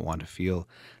 They don't want to feel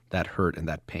that hurt and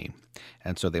that pain.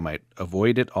 And so they might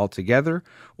avoid it altogether,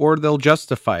 or they'll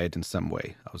justify it in some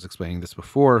way. I was explaining this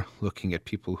before, looking at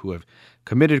people who have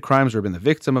committed crimes or been the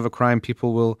victim of a crime.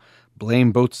 People will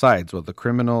blame both sides. Well, the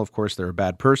criminal, of course, they're a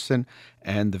bad person,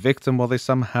 and the victim, well, they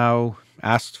somehow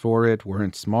asked for it,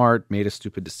 weren't smart, made a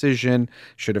stupid decision,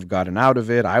 should have gotten out of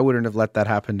it. I wouldn't have let that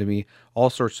happen to me. All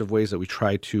sorts of ways that we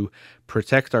try to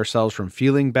protect ourselves from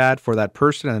feeling bad for that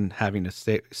person and having to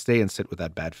stay and sit with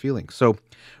that bad feeling. So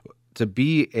to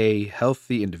be a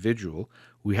healthy individual,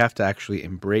 we have to actually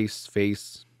embrace,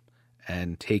 face,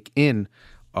 and take in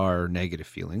our negative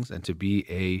feelings. And to be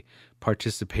a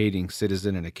participating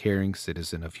citizen and a caring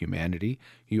citizen of humanity,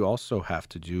 you also have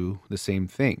to do the same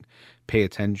thing. Pay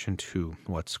attention to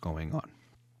what's going on.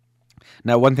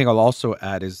 Now, one thing I'll also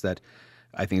add is that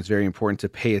I think it's very important to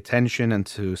pay attention and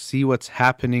to see what's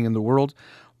happening in the world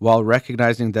while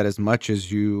recognizing that as much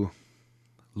as you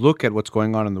look at what's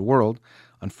going on in the world,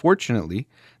 unfortunately,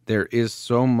 there is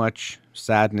so much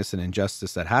sadness and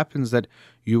injustice that happens that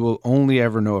you will only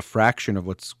ever know a fraction of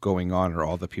what's going on or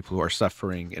all the people who are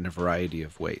suffering in a variety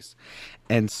of ways.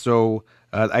 And so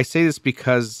I say this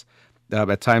because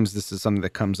at times this is something that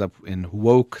comes up in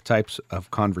woke types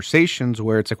of conversations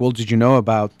where it's like, well, did you know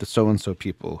about the so-and-so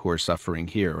people who are suffering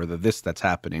here, or the this that's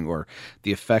happening, or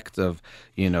the effect of,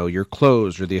 your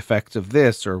clothes, or the effect of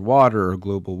this, or water, or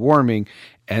global warming?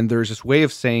 And there's this way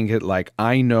of saying it like,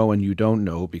 I know and you don't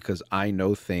know because I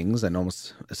know things, and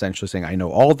almost essentially saying, I know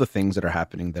all the things that are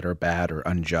happening that are bad or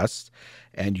unjust,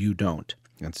 and you don't.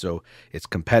 And so it's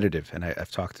competitive. And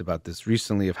I've talked about this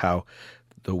recently of how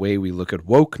the way we look at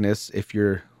wokeness, if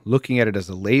you're looking at it as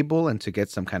a label and to get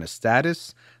some kind of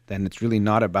status, then it's really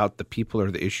not about the people or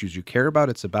the issues you care about.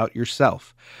 It's about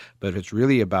yourself. But if it's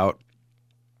really about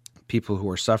people who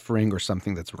are suffering or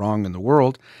something that's wrong in the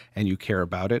world and you care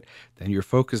about it, then your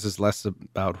focus is less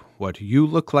about what you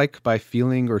look like by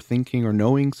feeling or thinking or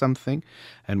knowing something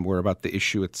and more about the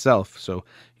issue itself. So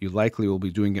you likely will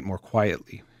be doing it more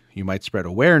quietly. You might spread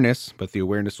awareness, but the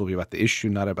awareness will be about the issue,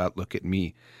 not about look at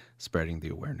me spreading the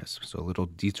awareness. So a little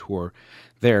detour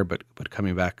there, but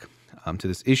coming back to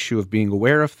this issue of being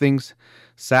aware of things.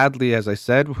 Sadly, as I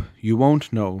said, you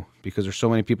won't know because there's so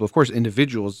many people. Of course,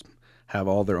 individuals have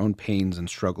all their own pains and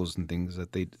struggles and things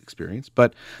that they experience,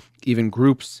 but even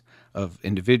groups of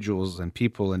individuals and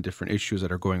people and different issues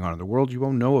that are going on in the world, you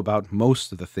won't know about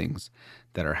most of the things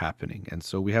that are happening. And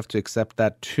so we have to accept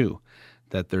that too,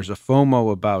 that there's a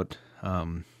FOMO about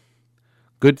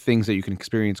good things that you can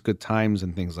experience, good times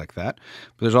and things like that.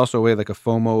 But there's also a way like a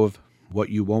FOMO of what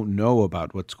you won't know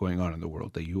about what's going on in the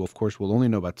world, that you, of course, will only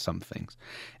know about some things.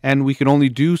 And we can only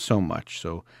do so much,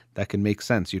 so that can make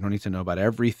sense. You don't need to know about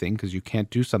everything because you can't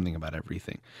do something about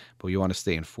everything. But you want to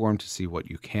stay informed to see what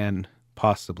you can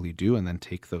possibly do and then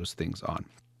take those things on.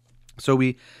 So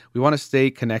we want to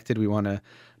stay connected. We want to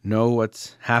know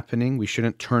what's happening. We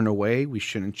shouldn't turn away. We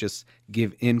shouldn't just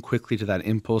give in quickly to that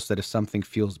impulse that if something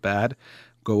feels bad,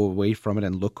 go away from it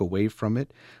and look away from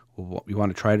it. We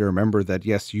want to try to remember that,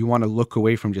 yes, you want to look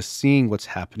away from just seeing what's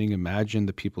happening. Imagine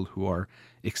the people who are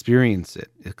experiencing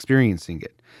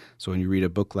it. So when you read a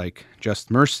book like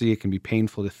Just Mercy, it can be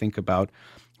painful to think about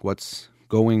what's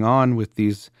going on with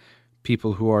these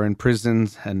people who are in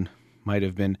prisons and might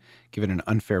have been given an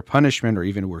unfair punishment, or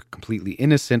even were completely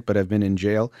innocent but have been in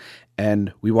jail.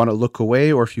 And we want to look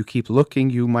away, or if you keep looking,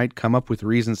 you might come up with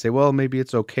reasons, say, well, maybe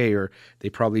it's okay, or they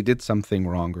probably did something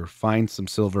wrong, or find some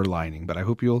silver lining. But I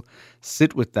hope you'll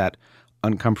sit with that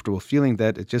uncomfortable feeling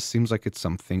that it just seems like it's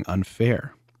something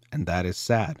unfair, and that is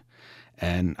sad.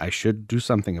 And I should do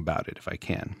something about it if I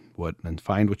can, and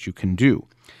find what you can do,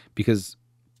 because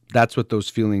that's what those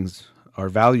feelings are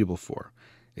valuable for,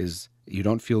 is you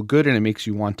don't feel good and it makes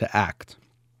you want to act.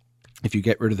 If you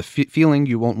get rid of the feeling,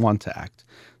 you won't want to act.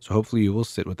 So hopefully you will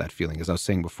sit with that feeling. As I was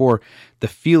saying before, the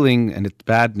feeling and its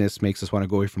badness makes us want to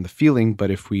go away from the feeling,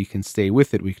 but if we can stay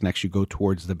with it, we can actually go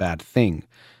towards the bad thing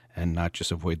and not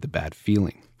just avoid the bad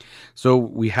feeling. So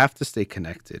we have to stay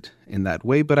connected in that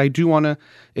way, but I do want to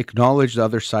acknowledge the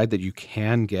other side, that you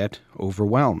can get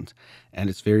overwhelmed. And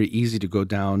it's very easy to go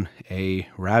down a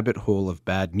rabbit hole of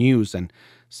bad news and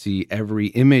see every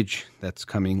image that's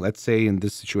coming, let's say in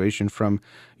this situation from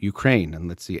Ukraine, and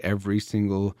let's see every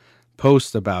single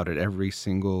post about it, every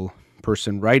single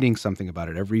person writing something about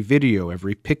it, every video,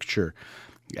 every picture.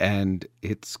 And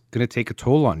it's going to take a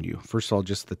toll on you. First of all,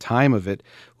 just the time of it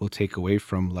will take away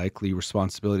from likely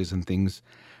responsibilities and things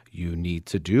you need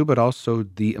to do, but also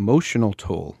the emotional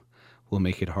toll will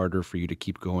make it harder for you to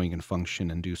keep going and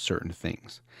function and do certain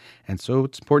things. And so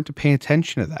it's important to pay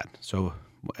attention to that. So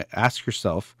ask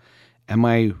yourself, am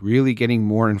I really getting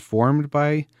more informed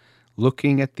by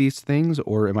looking at these things,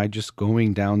 or am I just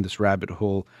going down this rabbit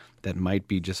hole that might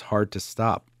be just hard to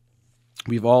stop?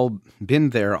 We've all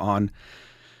been there on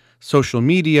social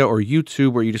media or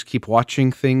YouTube where you just keep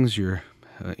watching things.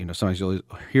 Sometimes you'll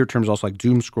hear terms also like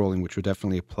doom scrolling, which would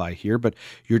definitely apply here, but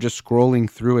you're just scrolling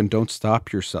through and don't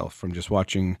stop yourself from just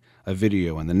watching a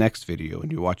video and the next video,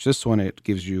 and you watch this one, it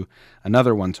gives you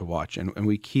another one to watch, and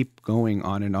we keep going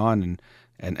on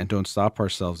and don't stop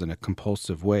ourselves in a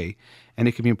compulsive way. And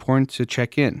it can be important to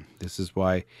check in. This is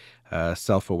why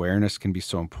self-awareness can be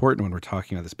so important when we're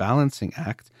talking about this balancing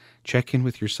act. Check in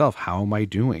with yourself. How am I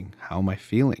doing? How am I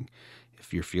feeling?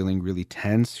 If you're feeling really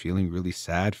tense, feeling really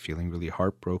sad, feeling really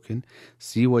heartbroken,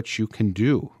 see what you can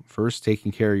do. First,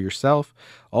 taking care of yourself.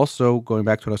 Also, going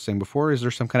back to what I was saying before, is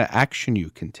there some kind of action you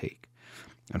can take?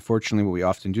 Unfortunately, what we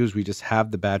often do is we just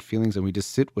have the bad feelings and we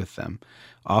just sit with them.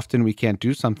 Often we can't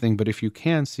do something, but if you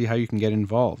can, see how you can get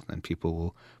involved. And people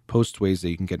will post ways that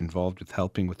you can get involved with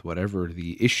helping with whatever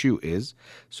the issue is,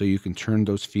 so you can turn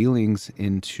those feelings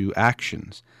into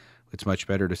actions. It's much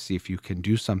better to see if you can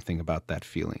do something about that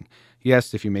feeling.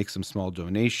 Yes, if you make some small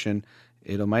donation,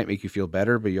 it might make you feel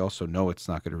better, but you also know it's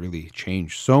not going to really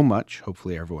change so much.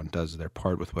 Hopefully everyone does their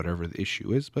part with whatever the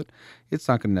issue is, but it's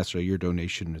not going to necessarily, your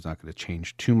donation is not going to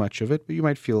change too much of it, but you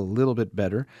might feel a little bit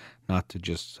better, not to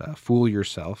just fool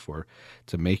yourself or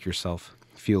to make yourself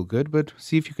feel good, but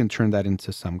see if you can turn that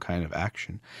into some kind of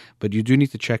action. But you do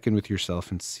need to check in with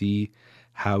yourself and see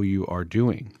how you are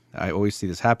doing. I always see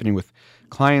this happening with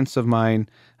clients of mine,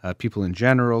 people in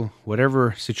general,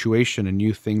 whatever situation, a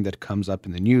new thing that comes up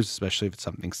in the news, especially if it's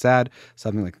something sad,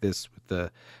 something like this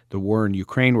with the war in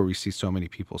Ukraine, where we see so many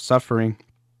people suffering.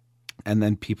 And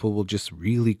then people will just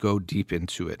really go deep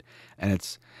into it, and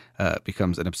it's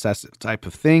becomes an obsessive type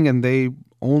of thing, and they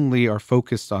only are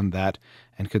focused on that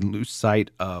and can lose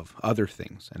sight of other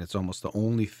things, and it's almost the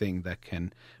only thing that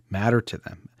can matter to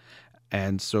them.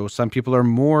 And so some people are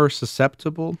more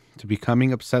susceptible to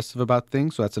becoming obsessive about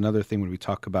things. So that's another thing when we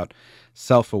talk about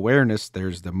self-awareness.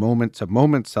 There's the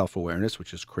moment-to-moment self-awareness,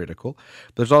 which is critical.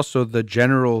 But there's also the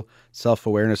general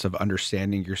self-awareness of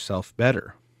understanding yourself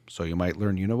better. So you might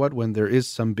learn, when there is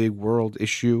some big world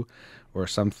issue or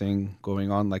something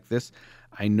going on like this,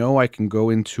 I know I can go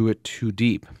into it too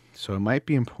deep. So it might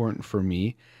be important for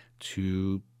me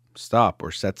to stop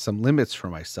or set some limits for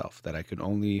myself, that I can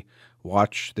only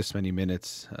watch this many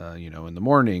minutes, in the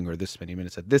morning, or this many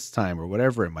minutes at this time, or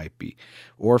whatever it might be.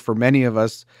 Or for many of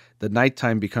us, the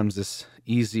nighttime becomes this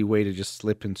easy way to just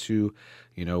slip into,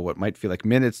 what might feel like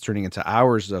minutes turning into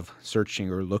hours of searching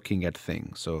or looking at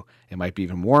things. So it might be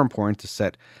even more important to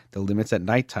set the limits at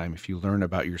nighttime if you learn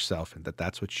about yourself, and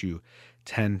that's what you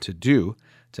tend to do,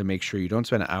 to make sure you don't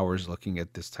spend hours looking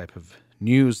at this type of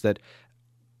news that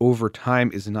over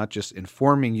time is not just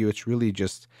informing you, it's really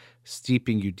just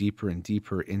steeping you deeper and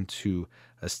deeper into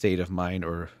a state of mind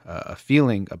or a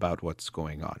feeling about what's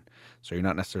going on. So you're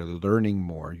not necessarily learning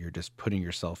more, you're just putting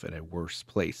yourself in a worse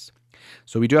place.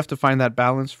 So we do have to find that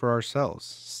balance for ourselves,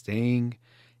 staying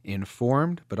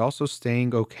informed, but also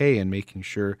staying okay and making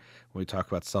sure when we talk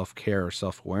about self-care or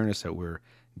self-awareness that we're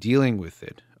dealing with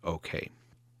it okay.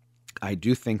 I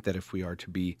do think that if we are to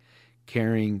be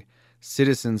caring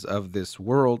citizens of this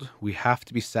world, we have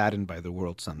to be saddened by the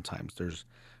world sometimes. There's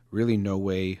really no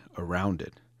way around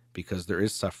it because there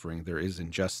is suffering, there is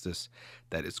injustice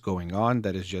that is going on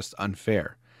that is just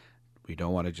unfair. We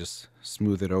don't want to just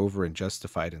smooth it over and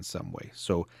justify it in some way.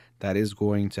 So that is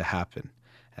going to happen.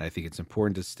 And I think it's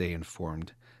important to stay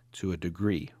informed to a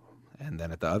degree. And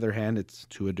then at the other hand, it's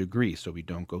to a degree. So we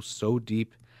don't go so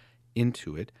deep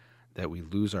into it that we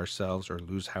lose ourselves or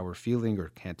lose how we're feeling or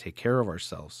can't take care of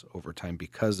ourselves over time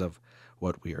because of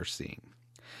what we are seeing.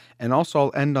 And also,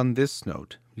 I'll end on this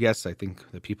note. Yes, I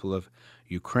think the people of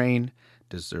Ukraine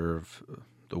deserve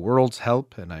the world's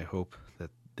help, and I hope that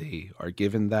they are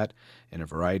given that in a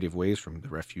variety of ways, from the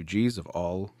refugees of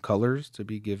all colors to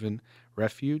be given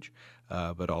refuge,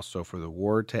 but also for the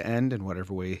war to end in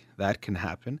whatever way that can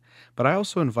happen. But I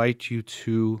also invite you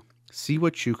to see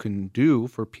what you can do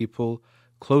for people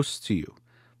close to you.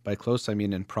 By close, I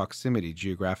mean in proximity,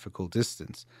 geographical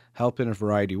distance. Help in a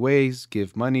variety of ways,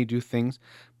 give money, do things.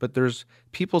 But there's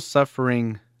people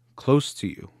suffering close to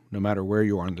you, no matter where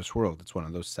you are in this world. It's one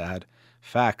of those sad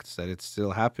facts that it's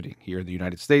still happening. Here in the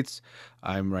United States,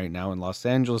 I'm right now in Los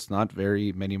Angeles, not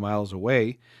very many miles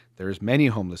away. There's many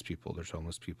homeless people. There's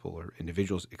homeless people or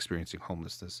individuals experiencing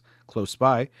homelessness close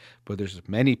by, but there's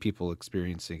many people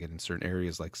experiencing it in certain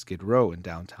areas like Skid Row in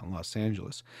downtown Los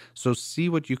Angeles. So see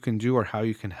what you can do or how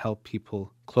you can help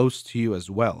people close to you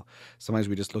as well. Sometimes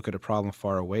we just look at a problem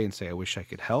far away and say, I wish I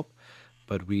could help,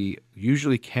 but we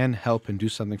usually can help and do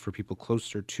something for people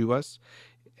closer to us.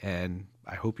 And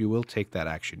I hope you will take that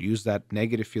action. Use that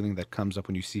negative feeling that comes up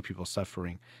when you see people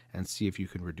suffering and see if you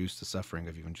can reduce the suffering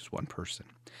of even just one person.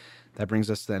 That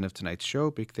brings us to the end of tonight's show.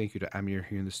 Big thank you to Amir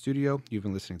here in the studio. You've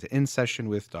been listening to In Session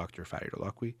with Dr. Farid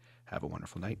Holakwi. Have a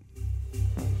wonderful night.